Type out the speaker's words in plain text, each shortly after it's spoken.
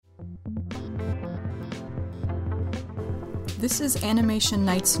This is Animation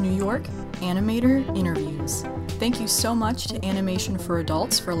Nights New York, Animator Interviews. Thank you so much to Animation for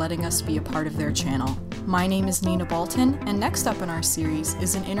Adults for letting us be a part of their channel. My name is Nina Bolton, and next up in our series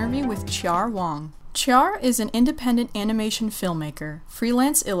is an interview with Qieer Wang. Qieer is an independent animation filmmaker,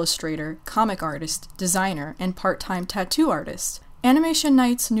 freelance illustrator, comic artist, designer, and part-time tattoo artist. Animation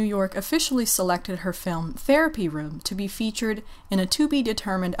Nights New York officially selected her film Therapy Room to be featured in a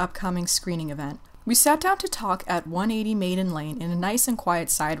to-be-determined upcoming screening event. We sat down to talk at 180 Maiden Lane in a nice and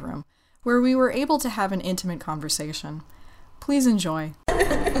quiet side room, where we were able to have an intimate conversation. Please enjoy.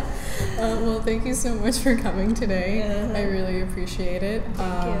 Well, thank you so much for coming today. I really appreciate it.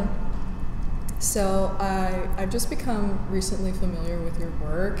 Thank you. So I've just become recently familiar with your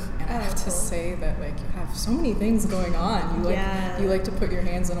work, and I have to say that you have so many things going on. You like to put your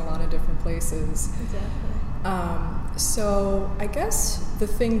hands in a lot of different places. Exactly. So I guess the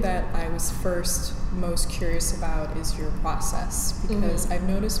thing that I was first most curious about is your process, because I've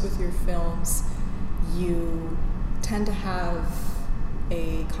noticed with your films you tend to have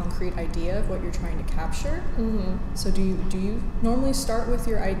a concrete idea of what you're trying to capture. So do you normally start with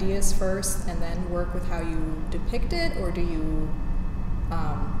your ideas first and then work with how you depict it, or do you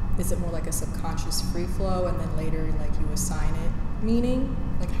is it more like a subconscious free flow and then later you assign it meaning?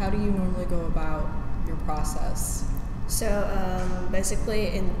 How do you normally go about your process? So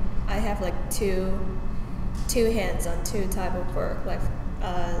basically, I have two hands on two type of work.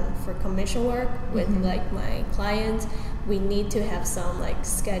 For commission work with my clients, we need to have some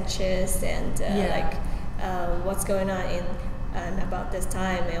sketches and what's going on and about this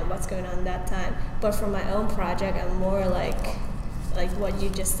time and what's going on that time. But for my own project, I'm more like what you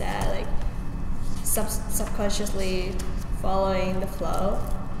just said, subconsciously following the flow.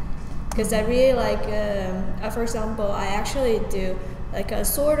 Because I really for example, I actually do a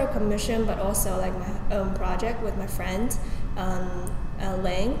sort of commission, but also my own project with my friend,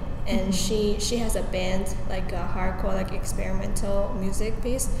 Wang, and she has a band, a hardcore experimental music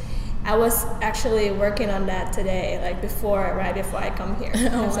piece. I was actually working on that today, right before I come here.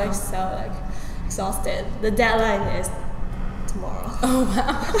 I was so exhausted. The deadline is tomorrow. Oh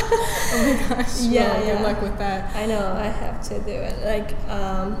wow! Oh my gosh! Yeah, well, good luck with that. I know I have to do it.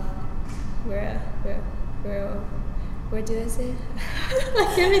 Where did I say?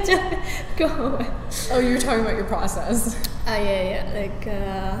 Let me just go away. Oh, you were talking about your process. Oh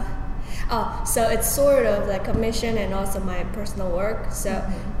yeah. So it's sort of commission and also my personal work. So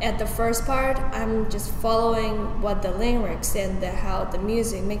at the first part, I'm just following what the lyrics and how the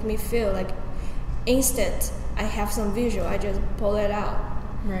music make me feel instant. I have some visual. I just pull it out.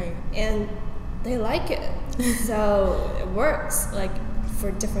 Right. And they like it. So it works. For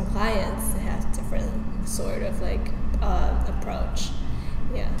different clients, it has different sort of approach.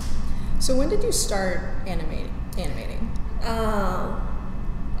 Yeah. So when did you start animating?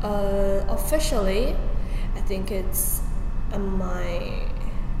 Officially, I think it's my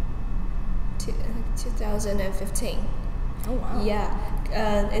 2015. Oh wow. Yeah,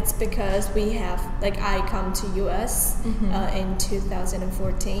 it's because we have I come to US in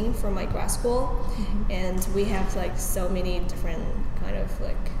 2014 for my grad school, and we have so many different kind of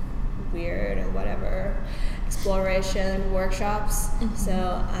weird and whatever exploration workshops.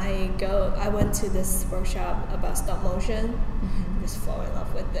 So I went to this workshop about stop motion. Just fall in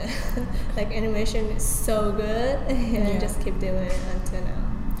love with it. Animation is so good, and I just keep doing it until now.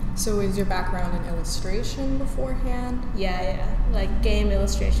 So is your background in illustration beforehand? Yeah. Game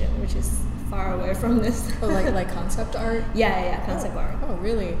illustration, which is far away from this. Oh, like concept art? Yeah, concept art. Oh,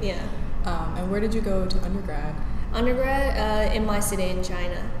 really? Yeah. And where did you go to undergrad? Undergrad in my city in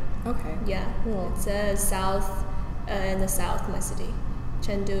China. Okay. Yeah. Cool. It's in the south of my city,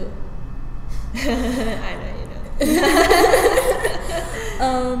 Chengdu. I know you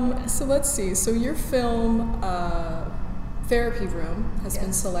know. So let's see. So your film, Therapy Room, has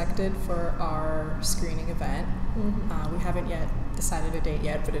been selected for our screening event. We haven't yet decided a date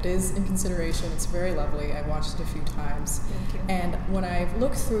yet, but it is in consideration. It's very lovely. I've watched it a few times. Thank you. And when I've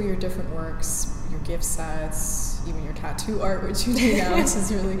looked through your different works, your gift sets, even your tattoo art, which you do now, which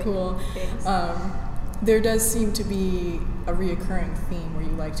is really cool, there does seem to be a reoccurring theme where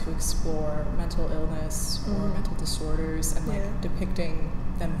you like to explore mental illness or mental disorders and depicting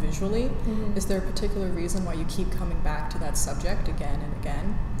them visually. Is there a particular reason why you keep coming back to that subject again and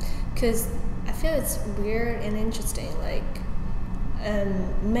again? Because I feel it's weird and interesting.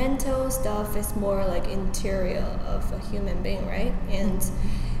 Mental stuff is more interior of a human being, right? And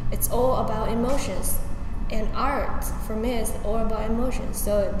it's all about emotions. And art, for me, is all about emotions.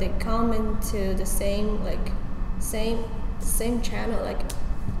 So they come into the same channel,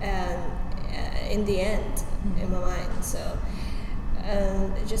 and in the end in my mind. So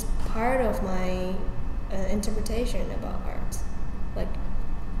just part of my interpretation about art, like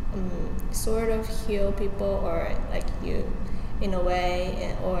sort of heal people, or like you in a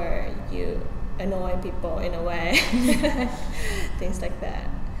way, or you annoy people in a way. Things like that.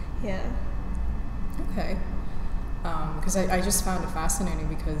 Yeah. Okay. Because I just found it fascinating,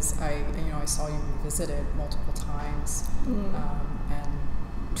 because I saw you revisit it multiple times, and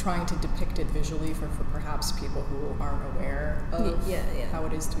trying to depict it visually for perhaps people who aren't aware of how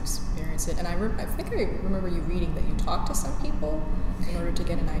it is to experience it. And I think I remember you reading that you talked to some people in order to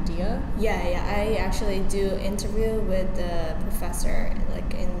get an idea. Yeah. I actually do interview with the professor,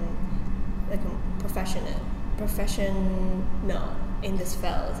 like a professional in this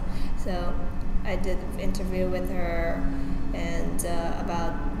field. So I did interview with her, and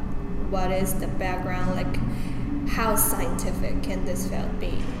about what is the background, like how scientific can this field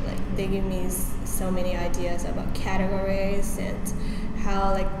be. Like they give me so many ideas about categories, and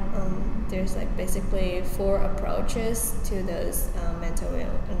how like there's like basically 4 approaches to those mental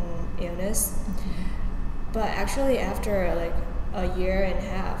illness. But actually after like a year and a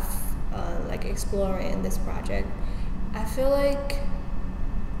half like exploring this project, I feel like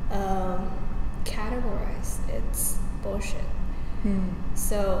categorize it's bullshit.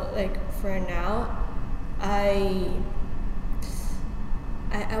 So like for now, I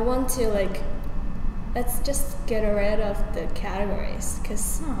want to like, let's just get rid of the categories,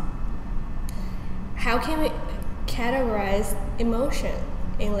 because how can we categorize emotion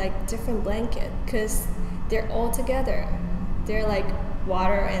in like different blanket, because they're all together. They're like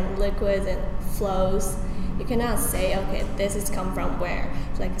water and liquids and flows. You cannot say, okay, this is come from where.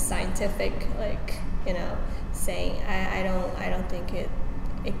 It's like a scientific, like, saying. I don't think it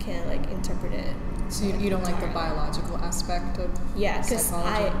can like interpret it. So you don't like the biological aspect of because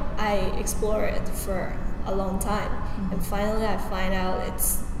psychology? I explore it for a long time, and finally I find out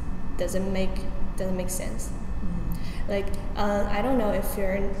it's doesn't make sense. Like I don't know if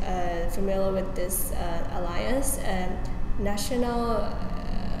you're familiar with this alliance, national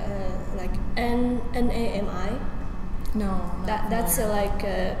like ANNY. No. That's like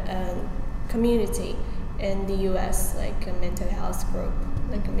a community in the U.S., like a mental health group,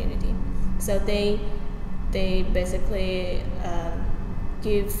 like community. So they basically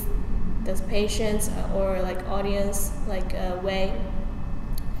give those patients or like audience like a way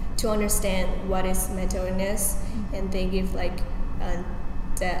to understand what is mental illness, and they give like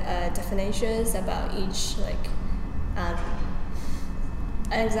definitions about each, like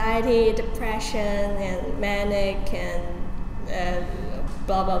anxiety, depression, and manic, and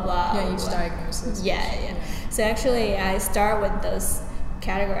blah blah blah. Yeah, each diagnosis. Yeah. So actually, I start with those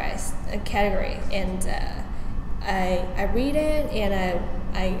category, and I read it, and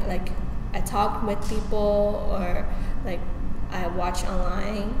I talk with people, or like I watch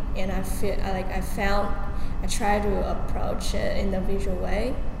online, and I try to approach it in a visual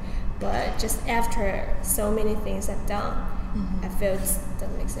way, but just after so many things I've done, I feel it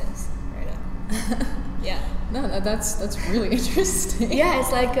doesn't make sense right now. Yeah. No, that's really interesting. Yeah,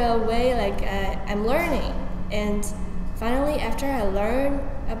 it's like a way, like I'm learning, and finally after I learn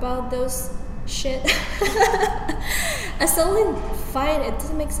about those shit, I suddenly find it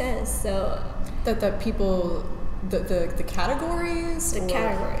doesn't make sense. So that people, the categories, the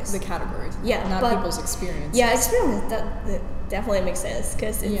categories, yeah, not people's experience. Yeah, experience that definitely makes sense,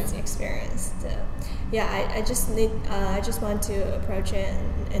 because it's experience. So, yeah, I just want to approach it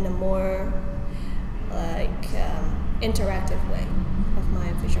in a more like interactive way of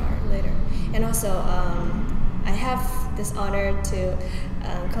my visual art later. And also I have this honor to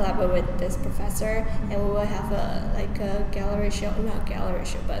collaborate with this professor, and we will have a gallery show, not gallery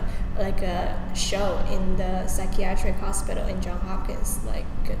show, but like a show in the psychiatric hospital in Johns Hopkins, like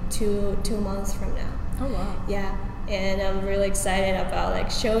two months from now. Oh wow. Yeah. And I'm really excited about like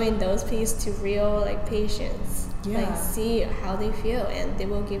showing those pieces to real like patients, like see how they feel, and they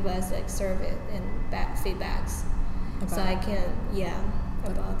will give us like survey and feedbacks, so I can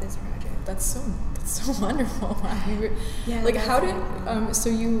about this project. That's so wonderful. Yeah. Like how did so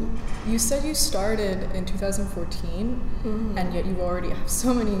you said you started in 2014, and yet you already have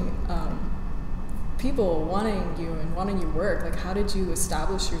so many people wanting your work. Like how did you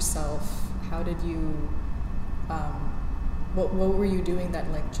establish yourself? How did you what were you doing that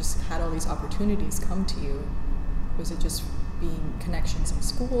like just had all these opportunities come to you? Was it just being connections in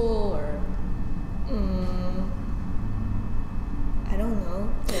school, or? I don't know.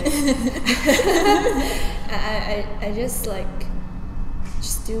 I just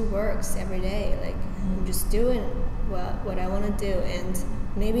do works every day. Like I'm just doing what I want to do, and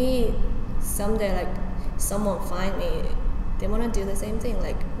maybe someday like someone find me, they want to do the same thing.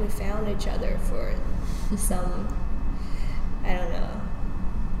 Like we found each other for some, I don't know,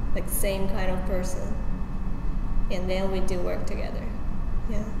 like same kind of person, and then we do work together.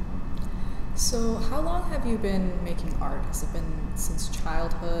 Yeah. So how long have you been making art? Has it been since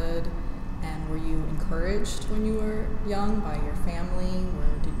childhood? And were you encouraged when you were young by your family? Or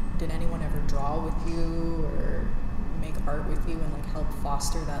did anyone ever draw with you or make art with you and like help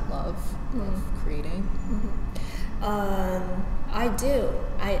foster that love of creating? I do.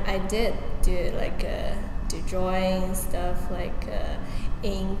 I did do like do drawing stuff, like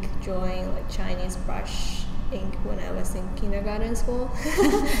ink drawing, like Chinese brush ink when I was in kindergarten school,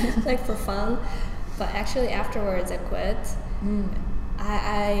 like for fun. But actually afterwards I quit.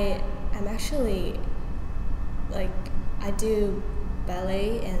 I'm actually like I do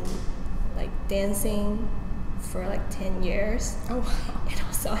ballet and like dancing for like 10 years. Oh wow. And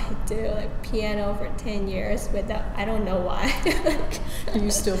also I do like piano for 10 years without, I don't know why. Do you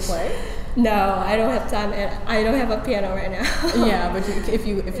still play? No, I don't have time, and I don't have a piano right now. Yeah, but if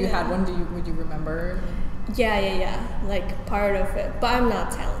you had one, would you remember? Yeah, like part of it, but I'm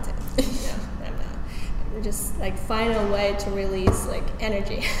not talented. No, I'm not. I'm just like find a way to release like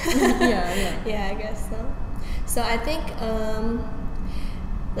energy. Yeah, I guess so. So I think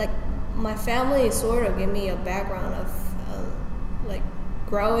like my family sort of gave me a background of like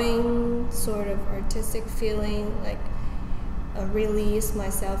growing sort of artistic feeling, like release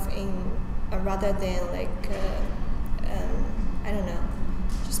myself in rather than like I don't know,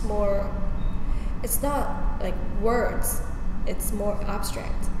 just more. It's not like words, it's more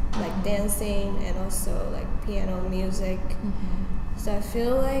abstract, like dancing and also like piano music. So I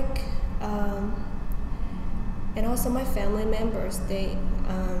feel like and also my family members, they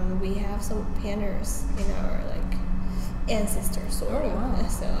we have some pianists in our like ancestors sort of. Wow.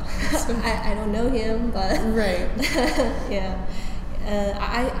 So I don't know him, but right. Yeah.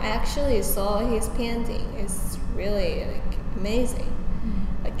 I actually saw his painting. It's really like amazing,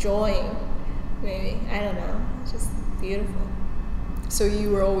 like drawing, maybe, I don't know, it's just beautiful. So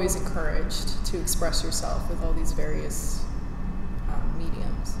you were always encouraged to express yourself with all these various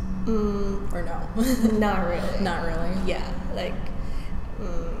mediums, or no? Not really. Not really. Yeah, like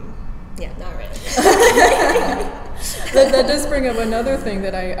yeah, not really. That does bring up another thing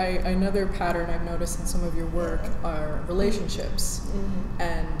that another pattern I've noticed in some of your work are relationships,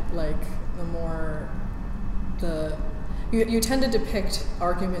 and like the more you tend to depict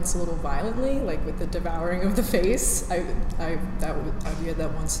arguments a little violently, like with the devouring of the face. You had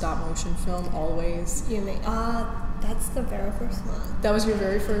that one stop motion film, Always. You mean that's the very first one. That was your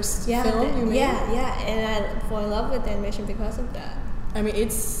very first film you made? Yeah, and I fell in love with animation because of that. I mean,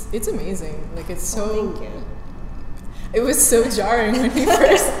 it's amazing. Like it's so. Thank you. It was so jarring when he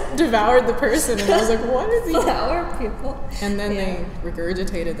first devoured the person, and I was like, "What is he?" Devour people. And then they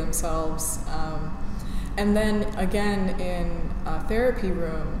regurgitated themselves. And then again in a therapy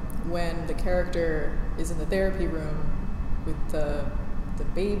room, when the character is in the therapy room with the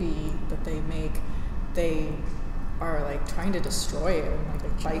baby that they make, they are like trying to destroy it and like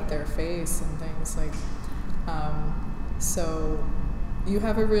they bite their face and things like. So you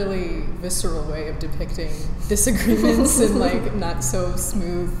have a really visceral way of depicting disagreements and like not so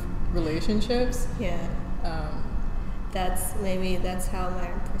smooth relationships. Yeah. That's how my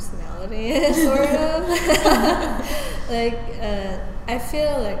personality is, sort of. Like I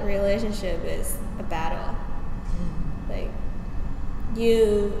feel like relationship is a battle. Like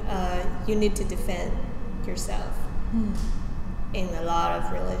you need to defend yourself in a lot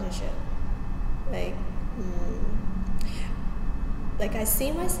of relationship. Like I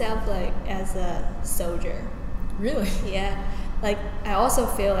see myself like as a soldier. Really? Yeah. Like I also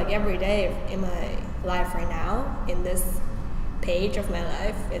feel like every day in my life right now, in this page of my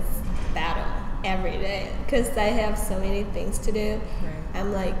life, it's battle every day because I have so many things to do. Right.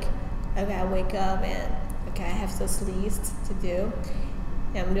 I'm like, okay, I wake up and okay, I have this list to do,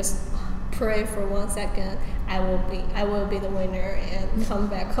 and I'm just pray for 1 second I will be the winner and come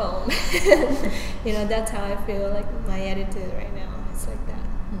back home. You know, that's how I feel like my attitude right now. It's like that.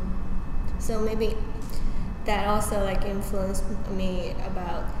 So maybe that also like influenced me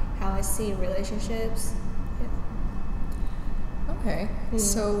about how I see relationships. Yeah. Okay.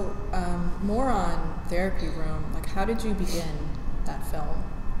 So more on Therapy Room. Like, how did you begin that film?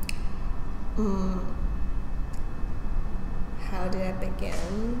 How did I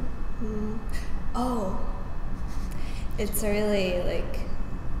begin? Oh, it's a really like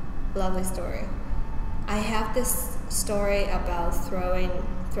lovely story. I have this story about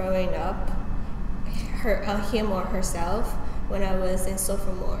throwing up him or herself when I was in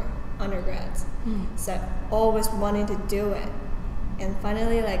sophomore undergrad. So I always wanted to do it, and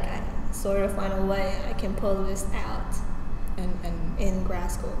finally, like I sort of find a way I can pull this out. And in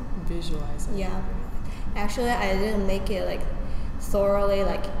grad school. Visualize it. Yeah. Actually, I didn't make it like thoroughly,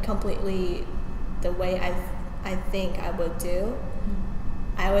 like completely the way I think I would do.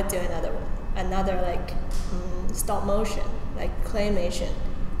 I would do another like stop motion, like claymation,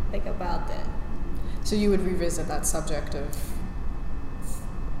 like about that. So you would revisit that subject of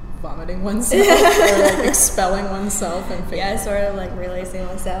vomiting oneself or like expelling oneself and yeah, sort of like releasing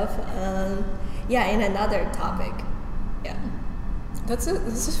myself. In another topic. Yeah. That's a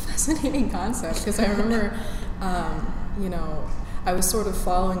fascinating concept, because I remember, I was sort of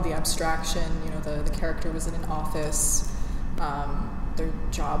following the abstraction. The character was in an office. Their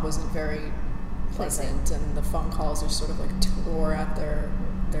job wasn't very pleasant, and the phone calls are sort of like tore at their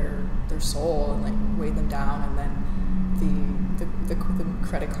soul and like weighed them down, and then the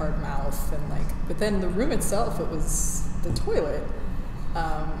credit card mouth, and but then the room itself, it was the toilet.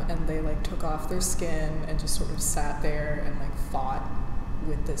 And they like took off their skin and just sort of sat there and like fought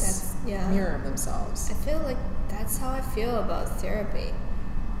with this mirror of themselves. I feel like that's how I feel about therapy.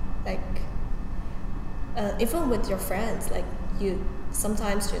 Like even with your friends, like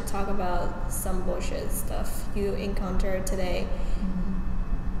sometimes you talk about some bullshit stuff you encounter today.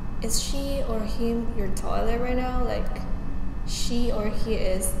 Is she or him your toilet right now? Like she or he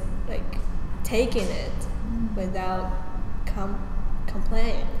is like taking it without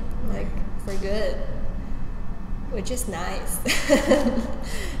complain, like for good, which is nice.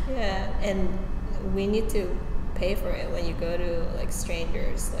 Yeah, and we need to pay for it when you go to like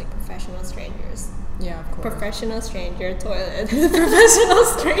strangers, like professional strangers. Yeah, of course. Professional stranger toilet. Professional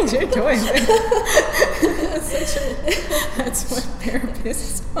stranger toilet. That's what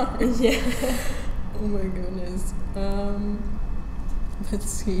therapists are. Yeah. Oh my goodness. Let's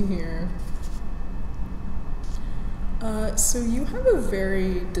see here. So you have a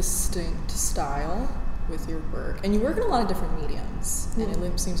very distinct style with your work, and you work in a lot of different mediums, and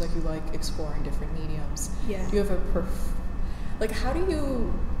it seems like you like exploring different mediums. Yeah. Do you have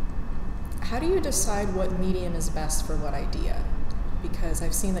how do you decide what medium is best for what idea? Because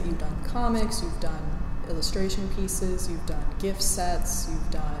I've seen that you've done comics, you've done illustration pieces, you've done gift sets, you've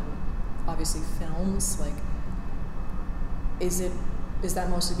done obviously films. Like, is that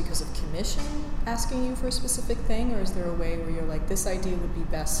mostly because of commission asking you for a specific thing, or is there a way where you're like, this idea would be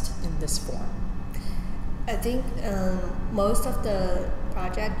best in this form? I think most of the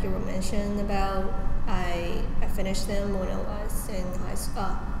project you were mentioning about, I finished them when I was in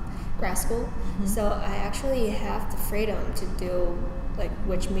grad school. So I actually have the freedom to do like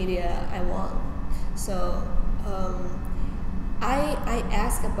which media I want. So I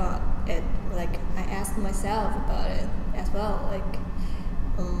ask about it, like I ask myself about it as well, like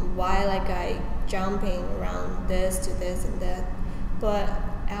why like I jumping around this to this and that. But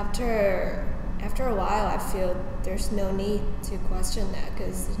after a while, I feel there's no need to question that,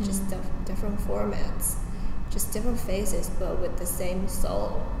 because it's just different formats, just different faces, but with the same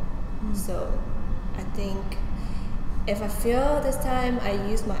soul. So I think if I feel this time I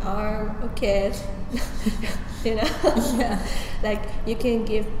use my arm, okay, Yeah. Like you can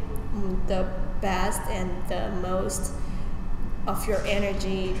give the best and the most of your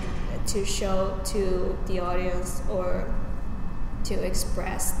energy to show to the audience, or to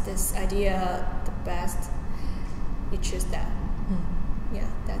express this idea the best, you choose that. Yeah,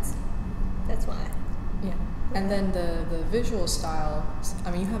 that's why. Yeah. And then the visual style,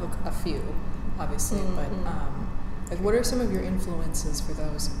 I mean, you have a few, obviously, but like, what are some of your influences for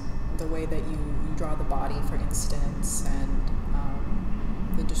those? The way that you draw the body, for instance, and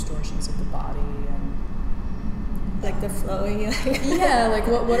the distortions of the body, and like the flowing. Yeah, like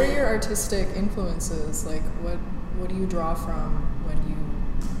what are your artistic influences? Like what do you draw from when you,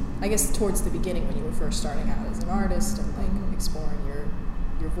 I guess towards the beginning when you were first starting out as an artist and like exploring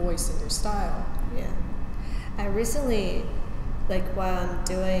your voice and your style? Yeah. I recently, like while I'm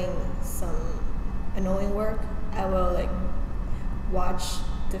doing some annoying work, I will like watch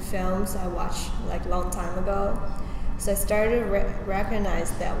the films I watched like long time ago. So I started to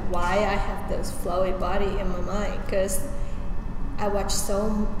recognize that why I have this flowy body in my mind, because I watched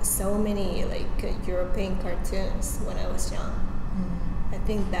so many like European cartoons when I was young. I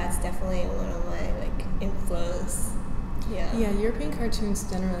think that's definitely one of my like influence. Yeah. Yeah, European cartoons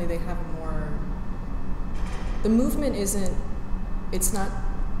generally, they have a more, the movement isn't, it's not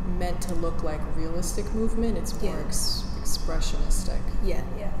meant to look like realistic movement, it's more expressionistic. Yeah,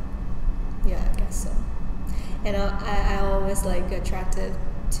 I guess so. And I always like attracted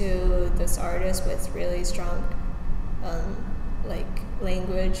to this artist with really strong like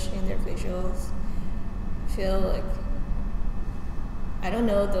language in their visuals. Feel like, I don't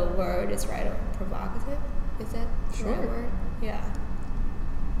know the word is right or provocative. Is that the right word? Yeah.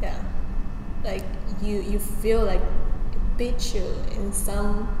 Like you feel like it beats you in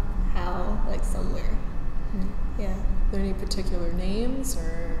somehow, like somewhere. Yeah. Are there any particular names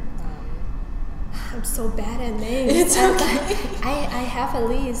or? I'm so bad at names. It's okay. I have at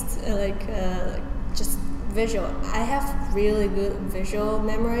least just visual. I have really good visual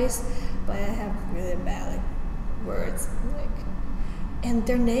memories, but I have really bad like words. And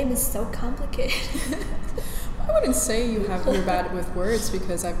their name is so complicated. I wouldn't say you're bad with words,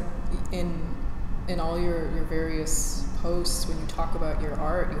 because in all your various posts, when you talk about your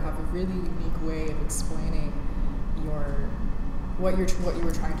art, you have a really unique way of explaining what you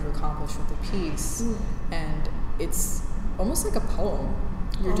were trying to accomplish with the piece, and it's almost like a poem.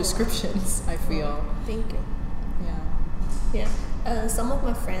 Your descriptions, I feel. Thank you. Yeah. Some of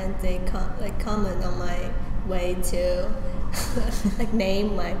my friends, they comment on my way to like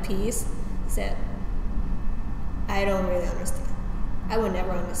name my piece. Said, I don't really understand. I would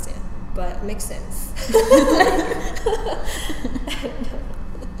never understand, but it makes sense.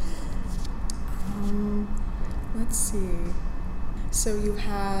 Let's see. So you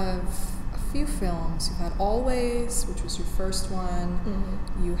have a few films. You've had Always, which was your first one.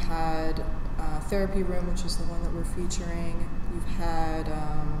 You had Therapy Room, which is the one that we're featuring. You've had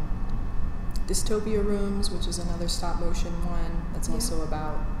Dystopia Rooms, which is another stop motion one that's also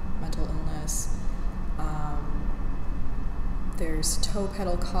about mental illness. There's Toe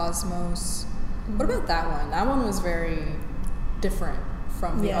Pedal Cosmos. What about that one? That one was very different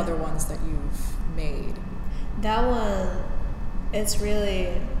from the other ones that you've made. That one, it's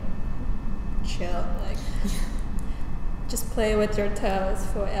really chill. Like, just play with your toes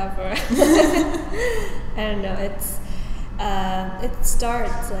forever. I don't know. It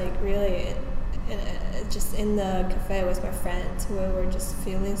starts like really just in the cafe with my friends, where we're just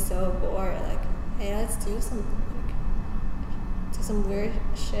feeling so bored. Like, hey, let's do some weird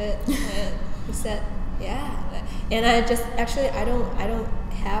shit. And we said, yeah. And I just I don't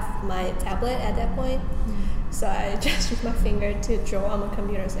have my tablet at that point, so I just use my finger to draw on my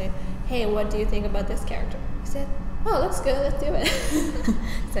computer, and say, hey, what do you think about this character? He said, oh, looks good, let's do it.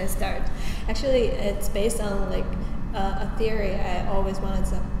 So I start. Actually, it's based on like a theory I always wanted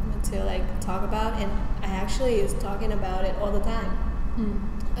to like talk about, and I actually is talking about it all the time.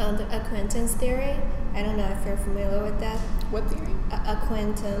 The acquaintance theory. I don't know if you're familiar with that. What theory?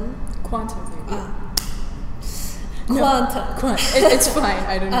 Quantum theory. Quantum. It's fine.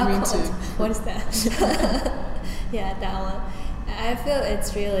 I didn't mean to. What is that? Yeah, that one. I feel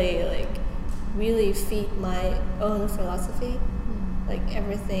it's really feed my own philosophy. Like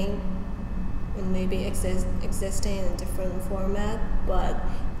everything maybe existing in a different format, but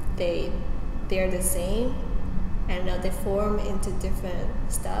they're the same. I don't know, they form into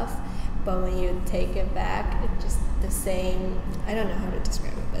different stuff, but when you take it back, it's just the same. I don't know how to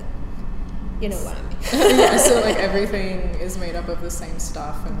describe it, but you know what I mean. Yeah, so like everything is made up of the same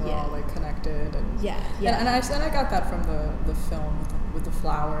stuff, and we're all like connected. And And I got that from the film with the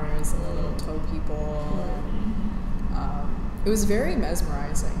flowers and the little toe people. It was very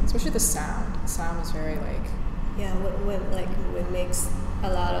mesmerizing, especially the sound. The sound was very like. Yeah, when makes a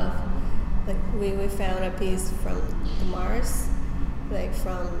lot of. Like we found a piece from the Mars, like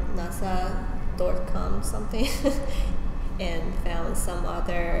from NASA.com something, and found some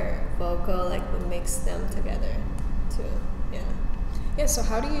other vocal, like we mixed them together too. Yeah. So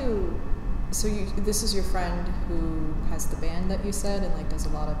how do you? So this is your friend who has the band that you said, and like does a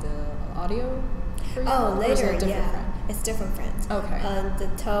lot of the audio for you? Oh, later, friend? It's different friends. Okay. The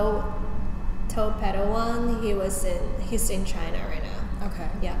toe pedal one, he's in China right now. Okay.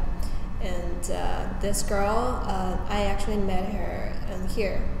 Yeah. And this girl, I actually met her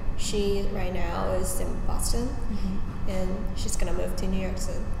here. She right now is in Boston, and she's gonna move to New York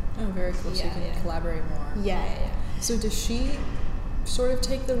soon. Oh, very cool. So you can collaborate more. Yeah. So does she sort of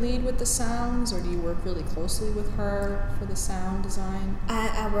take the lead with the sounds, or do you work really closely with her for the sound design?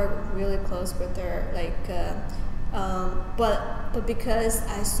 I work really close with her, like, but because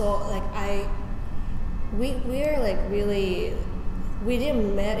I saw like we're like really. We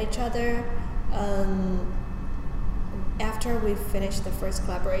didn't met each other after we finished the first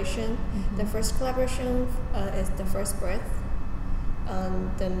collaboration. The first collaboration is The First Breath,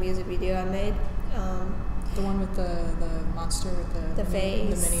 the music video I made. The one with the monster with the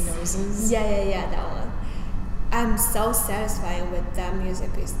face, the many noses. Yeah, that one. I'm so satisfied with that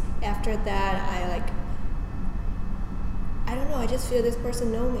music piece. After that, I don't know. I just feel this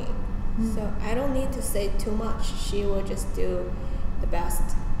person know me. So I don't need to say too much. She will just do the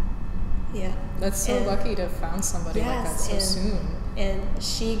best. Yeah. That's so lucky to have found somebody like that so soon. And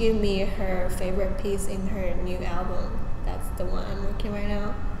she gave me her favorite piece in her new album. That's the one I'm working right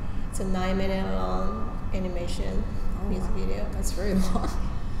now. It's a 9-minute long animation music video. That's very long.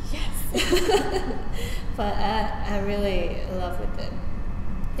 Yes. But I really love with it.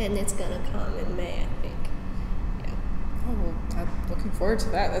 And it's gonna come in May, I think. Yeah. Oh, well, I'm looking forward to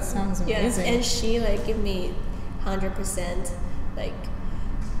that. That sounds amazing. Yeah, and she like give me 100% like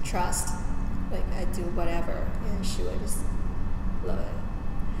trust. Like I do whatever, and she would just love it.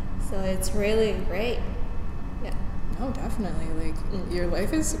 So it's really great. Yeah. No, definitely. Like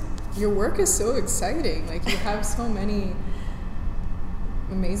your work is so exciting. Like you have so many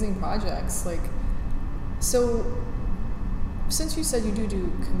amazing projects. Like, so since you said you do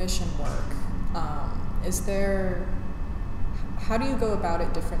commission work, how do you go about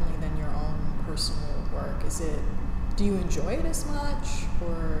it differently than your own personal work? Do you enjoy it as much,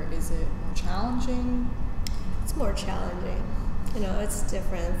 or is it more challenging? It's more challenging. It's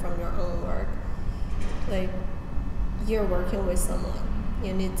different from your own work. Like, you're working with someone.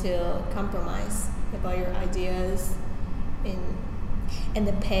 You need to compromise about your ideas and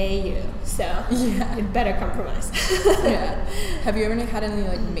they pay you. So you better compromise. Yeah. Have you ever had any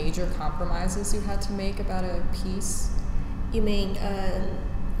like major compromises you had to make about a piece? You mean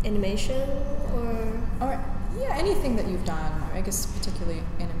animation or yeah, anything that you've done. I guess particularly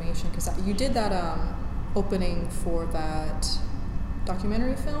animation, because you did that opening for that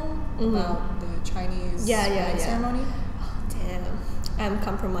documentary film about the Chinese ceremony. Oh, damn. I'm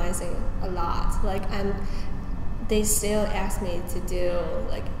compromising a lot. Like they still ask me to do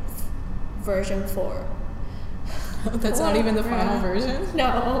like version 4. That's not even the final version?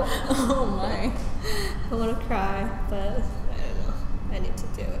 No. Oh my. I want to cry, but I don't know. I need to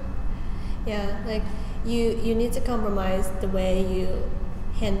do it. Yeah, like you need to compromise the way you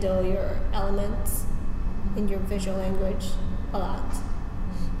handle your elements in your visual language a lot.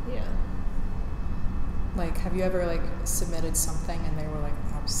 Yeah. Like, have you ever like submitted something and they were like,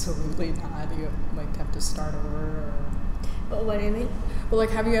 absolutely not, you like have to start over? Or what do you mean? Well,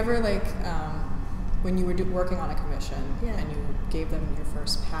 like, have you ever like when you were working on a commission and you gave them your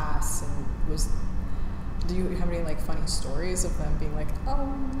first pass, and do you have any like funny stories of them being like,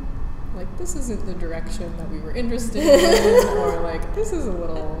 like this isn't the direction that we were interested in, or like this is a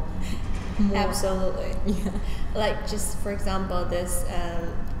little more... Absolutely. Yeah. Like, just for example, this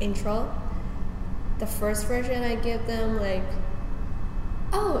intro, the first version I give them, like,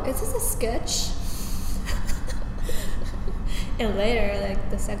 is this a sketch? And later, like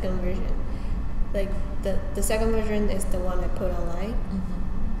the second version, like the second version is the one I put online,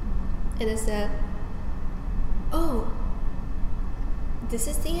 and it said, this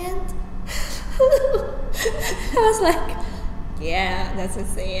is the end. I was like, yeah, that's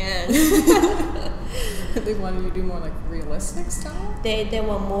the end. They wanted you to do more like realistic style? They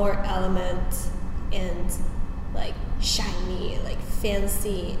want more element and like shiny, like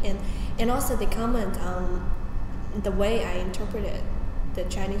fancy, and also they comment on the way I interpreted the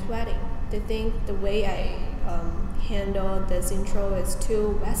Chinese wedding. They think the way I handle this intro is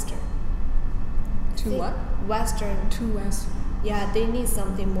too Western. Too what? Western. Too Western. Yeah, they need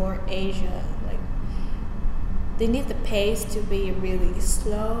something more Asia. Like, they need the pace to be really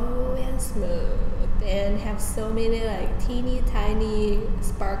slow and smooth and have so many like teeny tiny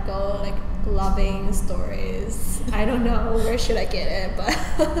sparkle, like loving stories. I don't know where should I get it, but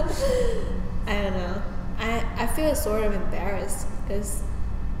I don't know. I feel sort of embarrassed because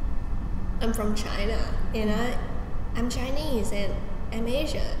I'm from China and I'm Chinese and I'm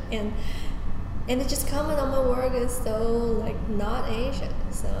Asian, and it just comment on my work is so like not Asian.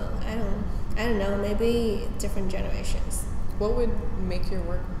 So I don't know, maybe different generations. What would make your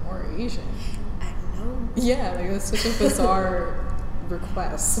work more Asian? I don't know. Yeah, like that's such a bizarre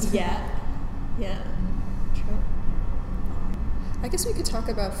request. Yeah. True. I guess we could talk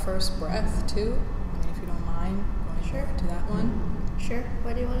about First Breath too. I mean, if you don't mind going to that one. Sure.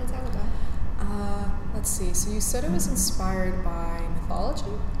 What do you want to talk about? Let's see. So you said it was inspired by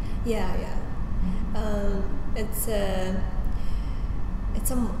mythology? Yeah. It's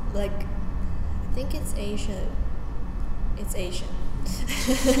like, I think it's Asian. It's Asian.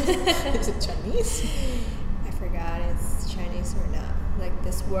 Is it Chinese? I forgot it's Chinese or not. Like,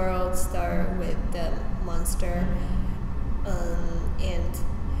 this world start with the monster, and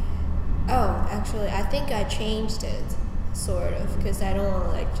actually I think I changed it sort of because I don't want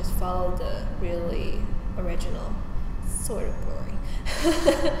to like just follow the really original. It's sort of boring.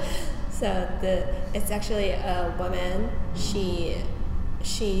 So it's actually a woman. She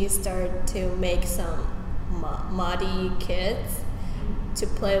she started to make some muddy kids to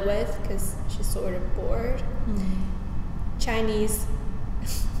play with because she's sort of bored. Chinese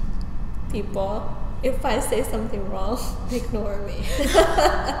people, if I say something wrong, ignore me.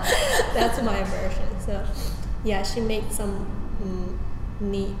 That's my version. So yeah, she made some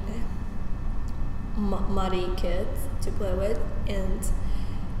neat muddy kids to play with, and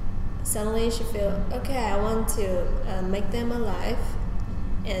suddenly she felt, okay, I want to make them alive,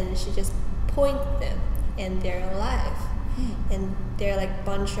 and she just point them and they're alive. And they're like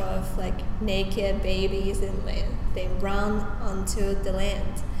bunch of like naked babies, and they run onto the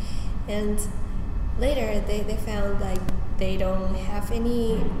land. And later they found like they don't have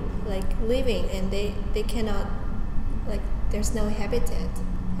any like living, and they cannot, like, there's no habitat,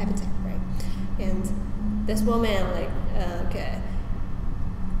 right? And this woman, like, okay,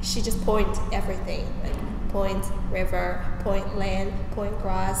 she just point everything, like point river, point land, point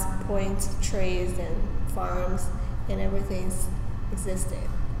grass, point trees and farms, and everything's existing.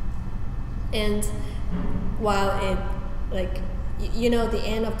 And while it, like, you know, the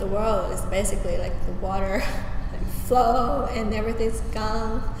end of the world is basically like the water like flow and everything's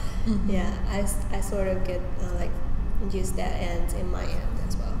gone. Yeah, I sort of get like use that end in my end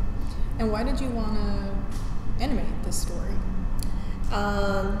as well. And why did you want to animate this story?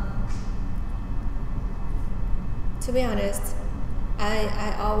 To be honest,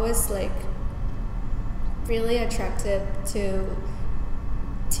 I always like really attracted to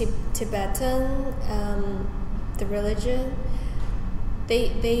Tibetan, the religion.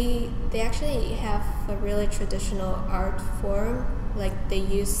 They actually have a really traditional art form. Like they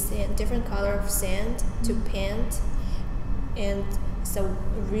use sand, different color of sand to paint, and it's a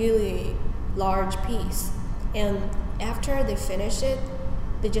really large piece. And after they finish it,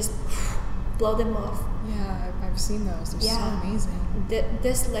 they just blow them off. Yeah, I've seen those. They're so amazing.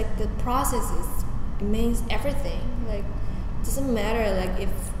 This like the process is, it means everything. Like it doesn't matter like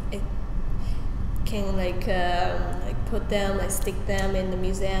if it can like put them, like stick them in the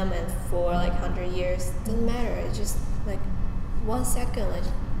museum and for like 100 years. It doesn't matter. It's just like 1 second,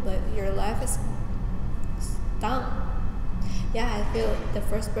 like your life is done. Yeah, I feel the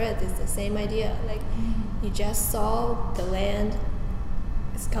first breath is the same idea. Like you just saw the land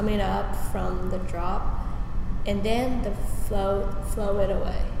is coming up from the drop, and then the flow it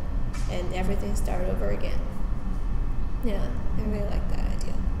away, and everything started over again. Yeah, I really like that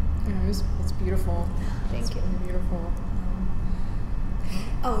idea. Yeah, it's beautiful. Thank you. Really beautiful.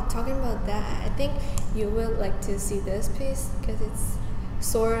 Oh, talking about that, I think you would like to see this piece because it's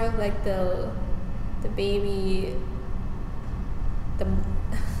sort of like the baby,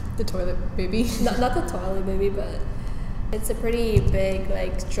 the toilet baby. not the toilet baby, but it's a pretty big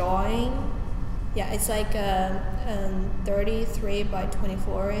like drawing. Yeah, it's like 33 by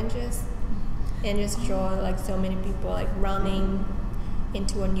 24 inches, and just draw like so many people like running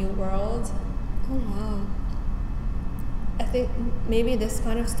into a new world. Oh wow. I think maybe this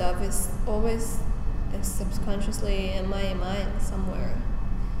kind of stuff is always subconsciously in my mind somewhere.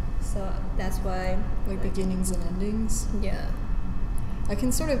 So that's why, like beginnings and endings. Yeah. I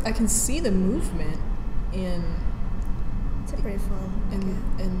can see the movement in. It's pretty fun.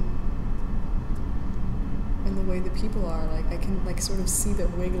 And the way the people are, like I can like sort of see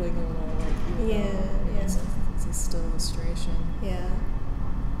them wiggling a little, like it's a still illustration. Yeah.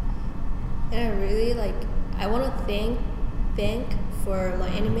 And I really like. I want to thank for my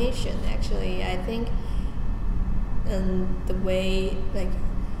animation. Actually, I think the way like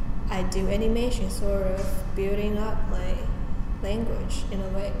I do animation, sort of building up my language in a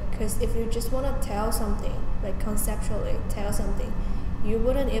way. Because if you just want to tell something, like conceptually tell something, you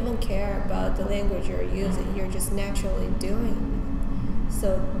wouldn't even care about the language you're using. You're just naturally doing it.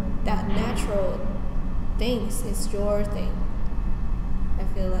 So that natural things is your thing. I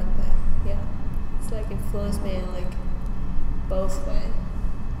feel like that. Yeah, it's like influenced me in like both ways.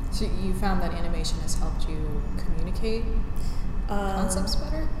 So you found that animation has helped you communicate concepts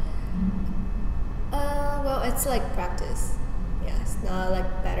better? Well, it's like practice. Yeah, it's not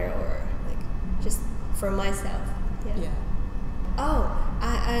like better or like just for myself. Yeah. Oh,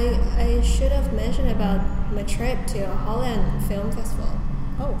 I should have mentioned about my trip to Holland Film Festival.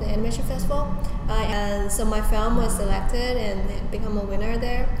 Oh. The animation festival. And so my film was selected and become a winner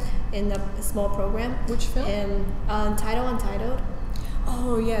there in a small program. Which film? Title Untitled.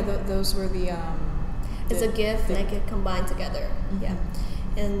 Oh yeah, those were the. It's a gift like it combined together. Mm-hmm. Yeah,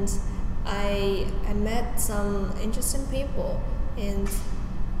 and I met some interesting people, and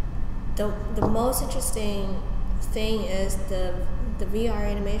the most interesting thing is the VR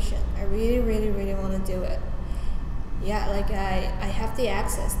animation. I really want to do it, Yeah, like I have the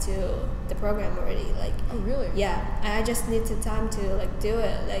access to the program already. Like, oh really? Yeah, I just need the time to like do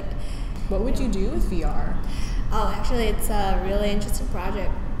it. Like, what would you do with VR? Oh, actually, it's a really interesting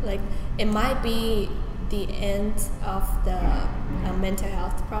project. Like, it might be the end of the mental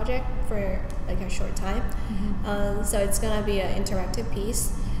health project for like a short time. So it's gonna be an interactive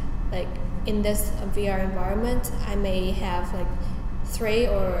piece. Like in this VR environment, I may have like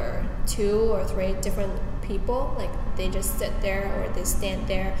 2 or 3 different people. Like they just sit there or they stand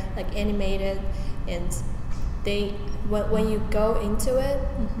there, like animated, and they when you go into it,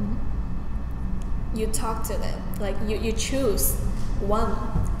 you talk to them. Like you choose one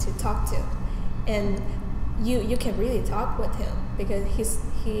to talk to, and you can really talk with him because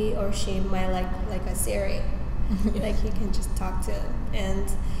he or she might like a Siri. Like you can just talk to him,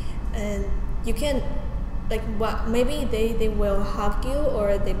 and you can like what maybe they will hug you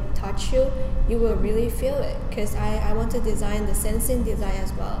or they touch you. You will really feel it because I want to design the sensing design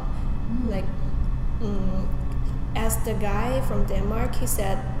as well. Like as the guy from Denmark, he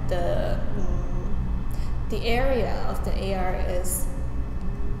said the area of the AR is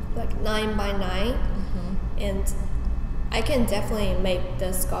like 9 by 9, and I can definitely make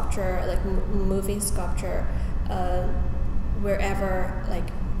the sculpture, like moving sculpture, wherever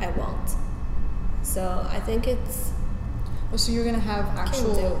like I want. So I think it's. Oh, so you're gonna have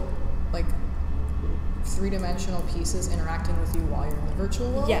actual like 3-dimensional pieces interacting with you while you're in the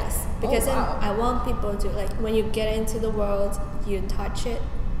virtual world? Yes, because wow. I want people to like when you get into the world, you touch it.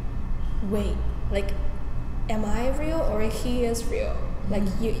 Wait, like, am I real or he is real? Like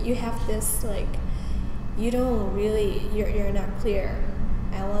you have this like, you don't really you're not clear.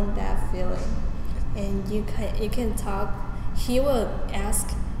 I want that feeling, and you can talk. He will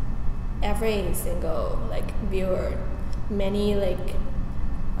ask every single like viewer many like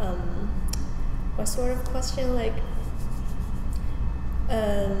what sort of question, like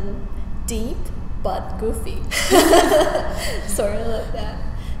deep but goofy. Sort of like that.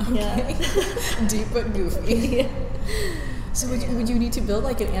 Okay. Yeah. Deep but goofy. Yeah. So would you need to build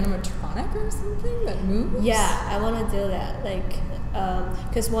like an animatronic or something that moves? Yeah, I want to do that. Like,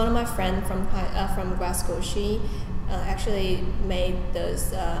 because one of my friends from Glasgow, she actually made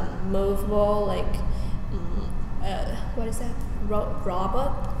those movable like what is that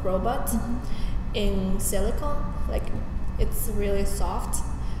robot in silicone. Like it's really soft,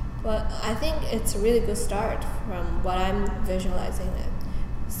 but I think it's a really good start from what I'm visualizing it.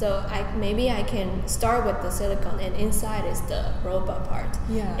 So maybe I can start with the silicone, and inside is the robot part.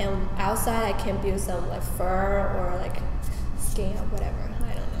 Yeah. And outside I can build some like fur or like skin or whatever.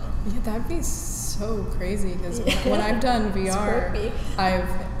 I don't know. Yeah, that'd be so crazy because when I've done VR, I've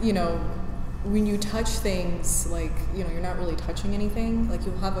when you touch things, like you're not really touching anything. Like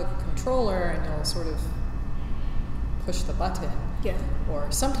you'll have a controller and you'll sort of push the button. Yeah.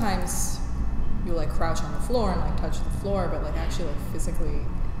 Or sometimes you'll like crouch on the floor and like touch the floor, but like actually like physically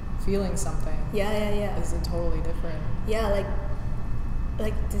feeling something. Yeah. Is a totally different. Yeah,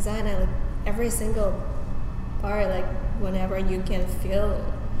 like design. I like every single part. Like whenever you can feel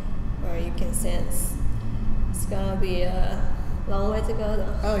or you can sense, it's gonna be a long way to go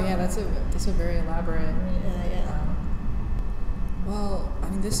though. Oh yeah, that's a very elaborate. Yeah. Well, I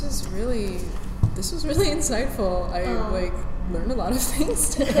mean, this was really insightful. I like learned a lot of things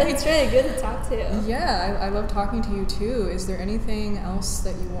today. It's really good to talk to you. Yeah, I love talking to you too. Is there anything else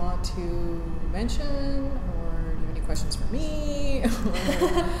that you want to mention, or do you have any questions for me,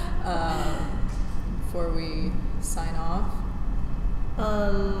 before we sign off?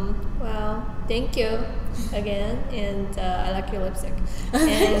 Well, thank you again, and I like your lipstick,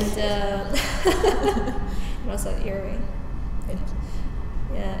 and and also earring.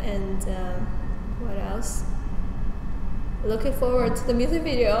 Yeah, and what else? Looking forward to the music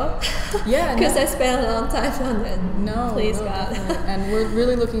video. Yeah, because I spent a long time on it. Please God. Definitely. And we're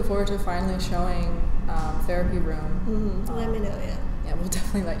really looking forward to finally showing Therapy Room. Let me know. Yeah, we'll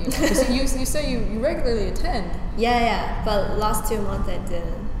definitely let you know. Because you say you regularly attend. Yeah, but last 2 months I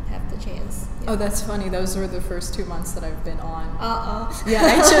didn't have the chance. Yeah. Oh, that's funny. Those were the first 2 months that I've been on. Yeah,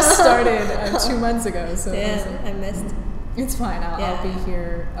 I just started 2 months ago. So yeah, I missed. It's fine. I'll be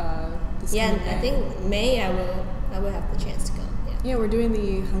here this Yeah, May. I think May I will have the chance to go. Yeah, we're doing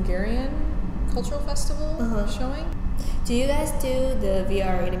the Hungarian Cultural Festival showing. Do you guys do the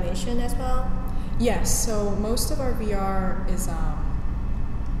VR animation as well? Yes, so most of our VR is,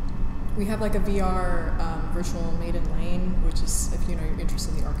 we have like a VR virtual maiden lane, which is, if you're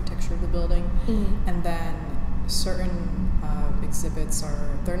interested in the architecture of the building, and then certain exhibits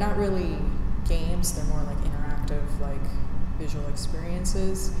they're not really games, they're more like interactive, like visual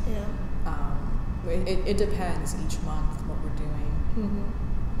experiences. Yeah. It depends each month what we're doing.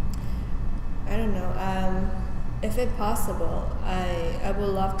 I don't know. If it's possible, I would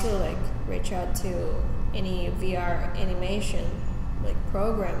love to like reach out to any VR animation like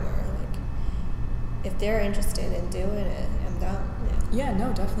programmer. Like, if they're interested in doing it, I'm down. Yeah,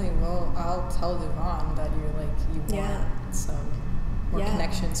 no, definitely. Well, I'll tell Devon that you want some more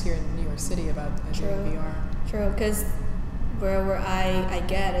connections here in New York City about doing VR. True, because where I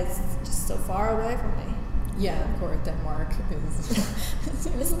get is just so far away from me. Yeah, of course, Denmark is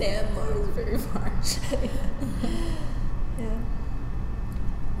Denmark is very far. Yeah.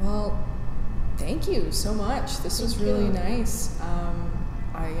 Well, thank you so much. This was really nice.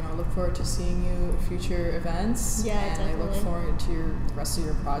 I look forward to seeing you at future events. Yeah, and definitely. I look forward to the rest of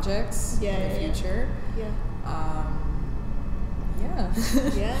your projects in the future. Yeah. Yeah.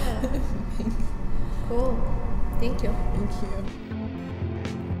 Yeah. Cool. Thank you. Thank you.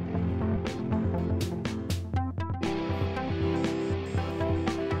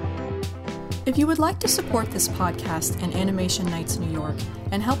 If you would like to support this podcast and Animation Nights New York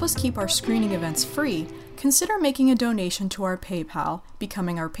and help us keep our screening events free, consider making a donation to our PayPal,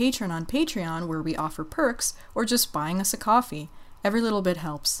 becoming our patron on Patreon where we offer perks, or just buying us a coffee. Every little bit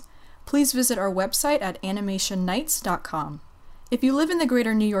helps. Please visit our website at animationnights.com. If you live in the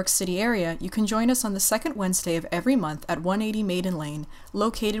greater New York City area, you can join us on the second Wednesday of every month at 180 Maiden Lane,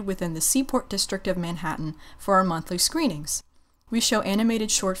 located within the Seaport District of Manhattan, for our monthly screenings. We show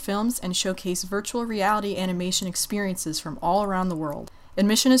animated short films and showcase virtual reality animation experiences from all around the world.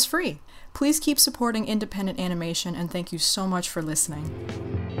 Admission is free. Please keep supporting independent animation, and thank you so much for listening.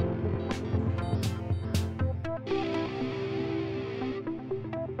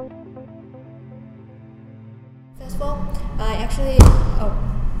 Festival. I actually.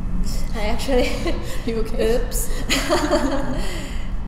 You okay? Oops.